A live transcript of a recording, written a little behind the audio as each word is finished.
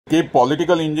keep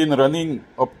political engine running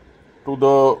up to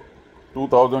the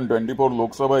 2024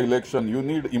 Loksabha election. You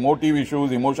need emotive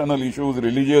issues, emotional issues,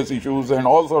 religious issues, and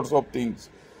all sorts of things.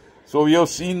 So we have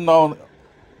seen now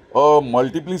a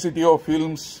multiplicity of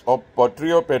films of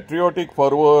patriotic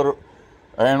fervor,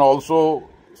 and also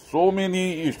so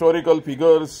many historical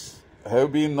figures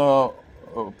have been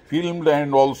filmed,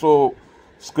 and also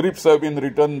scripts have been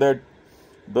written that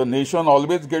the nation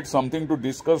always gets something to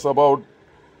discuss about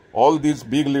all these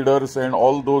big leaders and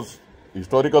all those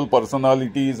historical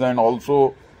personalities, and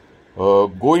also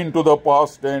go into the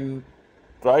past and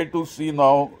try to see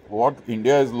now what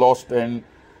India has lost. And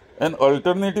an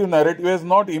alternative narrative has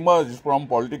not emerged from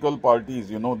political parties.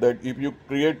 You know that if you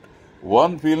create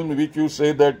one film which you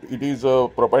say that it is a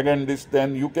propagandist,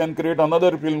 then you can create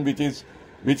another film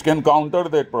which can counter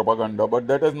that propaganda. But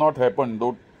that has not happened.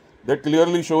 Though that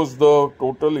clearly shows the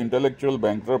total intellectual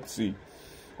bankruptcy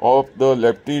of the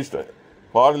leftist,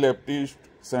 far leftist,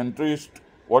 centrist,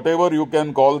 whatever you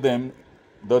can call them.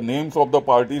 The names of the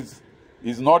parties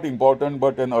is not important,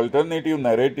 but an alternative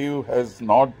narrative has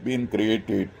not been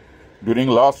created during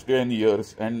last 10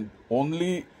 years, and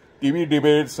only TV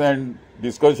debates and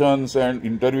discussions and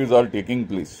interviews are taking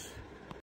place.